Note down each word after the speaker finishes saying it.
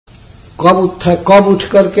कब उठ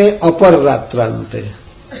करके? अपर रात्रांते,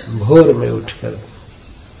 भोर में उठकर।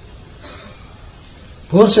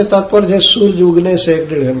 भोर से तात्पर्य है सूर्य उगने से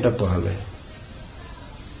 1-1.5 घंटा पहले।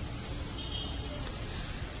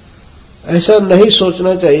 ऐसा नहीं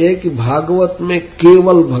सोचना चाहिए कि भागवत में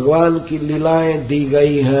केवल भगवान की लीलाएं दी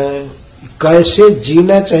गई हैं, कैसे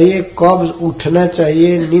जीना चाहिए, कब उठना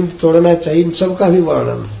चाहिए, नींद तोड़ना चाहिए, इन सब का भी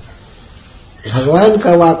वर्णन है। भगवान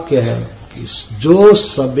का वाक्य है कि जो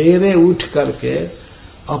सवेरे उठ करके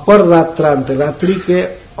अपर रात्रांत, रात्रि के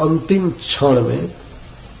अंतिम क्षण में,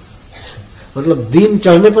 मतलब दिन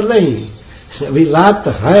चढ़ने पर नहीं, अभी रात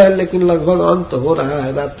है लेकिन लगभग अंत हो रहा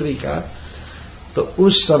है रात्रि का, तो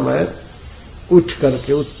उस समय उठ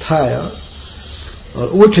करके उत्थाय, और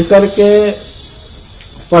उठ करके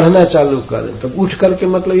पढ़ना चालू करें। तो उठ करके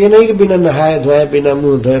मतलब ये नहीं कि बिना नहाए धोए, बिना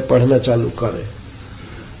मुंह धोए पढ़ना चालू करें,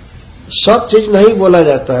 सब चीज नहीं बोला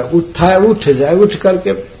जाता है। उत्थाय, उठ जाए, उठ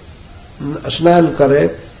करके स्नान करे,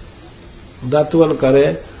 दातुवन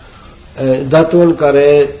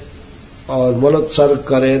करे और मलोत्सर्ग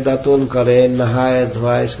करे, दातुवन करे, नहाए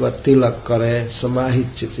धोए, इसके बाद तिलक करे,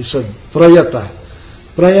 समाहित चित्त, सब प्रयता।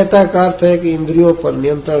 प्रयता का अर्थ है कि इंद्रियों पर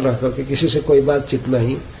नियंत्रण रख करके किसी से कोई बातचीत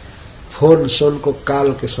नहीं, फोन सोन को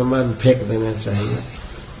काल के समान फेंक देना चाहिए,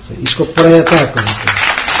 तो इसको प्रयता कहते हैं।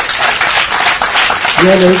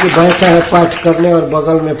 यह नहीं कि बैठा है पाठ करने और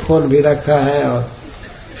बगल में फोन भी रखा है और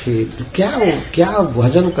फिर क्या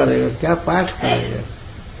भजन करेगा, क्या पाठ करेगा।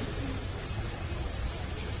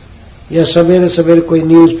 या सवेरे सवेरे कोई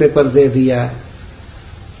न्यूज़पेपर दे दिया,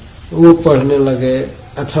 वो पढ़ने लगे,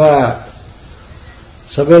 अथवा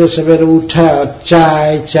सवेरे सवेरे उठा और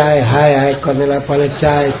चाय हाय हाय करने लगा, पहले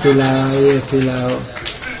चाय पिलाओ, ये पिलाओ।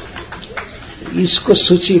 इसको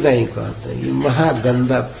सूची नहीं कहते, ये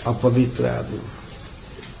महागंदा अपवित्र आदमी।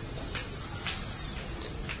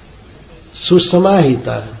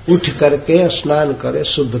 सुसमाहिता, उठ करके स्नान करे,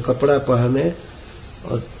 शुद्ध कपड़ा पहने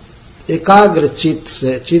और एकाग्र चित्त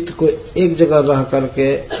से, चित्त को एक जगह रह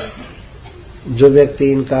करके जो व्यक्ति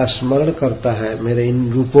इनका स्मरण करता है, मेरे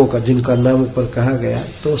इन रूपों का जिनका नाम ऊपर कहा गया,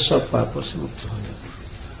 तो सब पापों से मुक्त हो जाता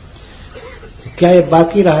है। क्या ये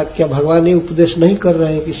बाकी रहा? क्या भगवान ये उपदेश नहीं कर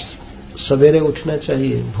रहे हैं कि सवेरे उठना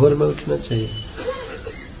चाहिए, भोर में उठना चाहिए?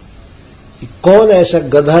 कौन ऐसा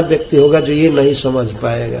गधा व्यक्ति होगा जो ये नहीं समझ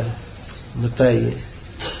पाएगा, बताइए।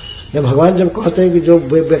 या भगवान जब कहते हैं कि जो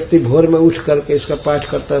व्यक्ति भोर में उठ करके इसका पाठ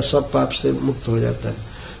करता है सब पाप से मुक्त हो जाता है,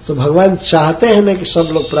 तो भगवान चाहते हैं ना कि सब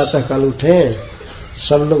लोग प्रातः काल उठें,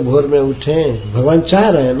 सब लोग भोर में उठें। भगवान चाह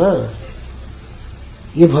रहे हैं ना,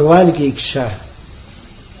 ये भगवान की इच्छा है।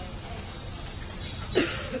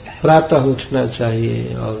 प्रातः उठना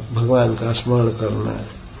चाहिए और भगवान का स्मरण करना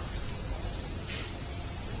है।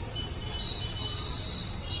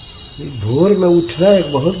 भोर में उठना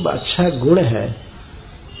एक बहुत अच्छा गुण है।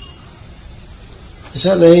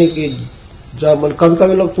 ऐसा नहीं कि जब कभी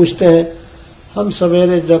कभी लोग पूछते हैं हम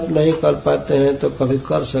सवेरे जब नहीं कर पाते हैं तो कभी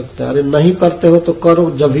कर सकते हैं। अरे नहीं करते हो तो करो,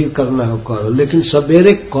 जब भी करना हो करो, लेकिन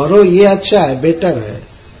सवेरे करो, ये अच्छा है, बेटर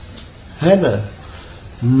है ना।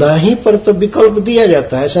 नहीं पर तो विकल्प दिया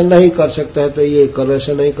जाता है, ऐसा नहीं कर सकता है तो ये करो,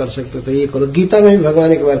 ऐसा नहीं कर सकते तो ये करो। गीता में भी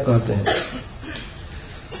भगवान एक बार कहते हैं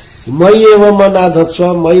मयि एव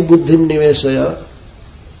मनाधत्स्व मयि बुद्धि निवेशय,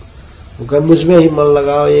 मुझमें ही मन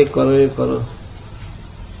लगाओ, ये करो ये करो।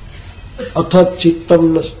 अथ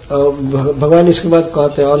चित्तम, भगवान इसके बाद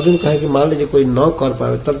कहते हैं, अर्जुन कहे कि मान लीजिए कोई न कर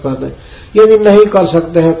पाए, तब कहते हैं यदि नहीं कर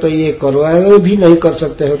सकते हैं तो ये करो, ये भी नहीं कर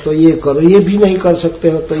सकते हो तो ये करो, ये भी नहीं कर सकते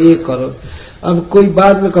हो तो ये करो। अब कोई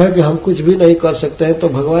बाद में कहे कि हम कुछ भी नहीं कर सकते हैं, तो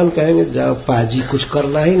भगवान कहेंगे जाओ पाजी, कुछ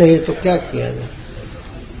करना ही नहीं है तो क्या किया जाए।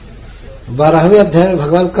 12वें अध्याय में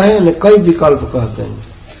भगवान कहे न, कई विकल्प कहते हैं,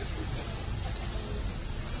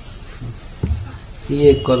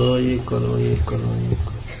 ये करो ये करो ये करो ये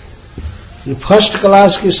करो। फर्स्ट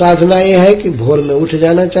क्लास की साधना ये है कि भोर में उठ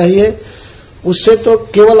जाना चाहिए। उससे तो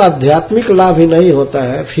केवल आध्यात्मिक लाभ ही नहीं होता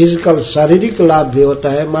है, फिजिकल शारीरिक लाभ भी होता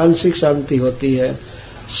है, मानसिक शांति होती है,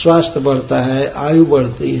 स्वास्थ्य बढ़ता है, आयु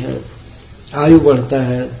बढ़ता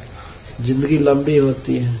है, जिंदगी लंबी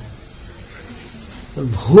होती है।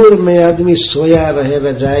 भोर में आदमी सोया रहे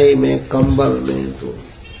रजाई में, कंबल में, तो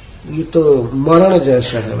ये तो मरण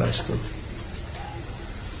जैसा है वास्तव में।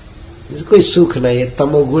 कोई सुख नहीं है,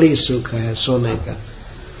 तमोगुणी सुख है सोने का।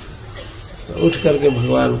 तो उठ करके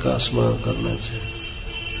भगवान का स्मरण करना चाहिए।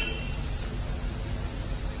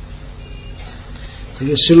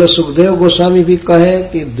 श्रील सुखदेव गोस्वामी भी कहे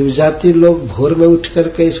कि द्विजाति लोग भोर में उठ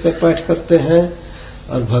करके इसका पाठ करते हैं,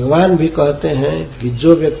 और भगवान भी कहते हैं कि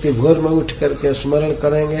जो व्यक्ति भोर में उठ करके स्मरण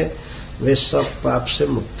करेंगे वे सब पाप से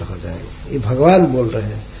मुक्त हो जाएंगे। ये भगवान बोल रहे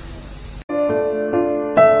हैं।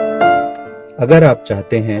 अगर आप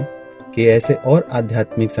चाहते हैं कि ऐसे और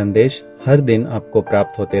आध्यात्मिक संदेश हर दिन आपको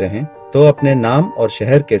प्राप्त होते रहें, तो अपने नाम और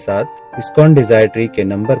शहर के साथ इस्कॉन डिजायर ट्री के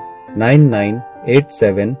नंबर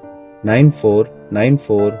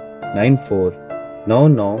 9987949494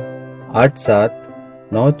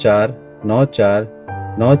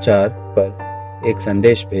 9987949494 पर एक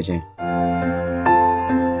संदेश भेजें।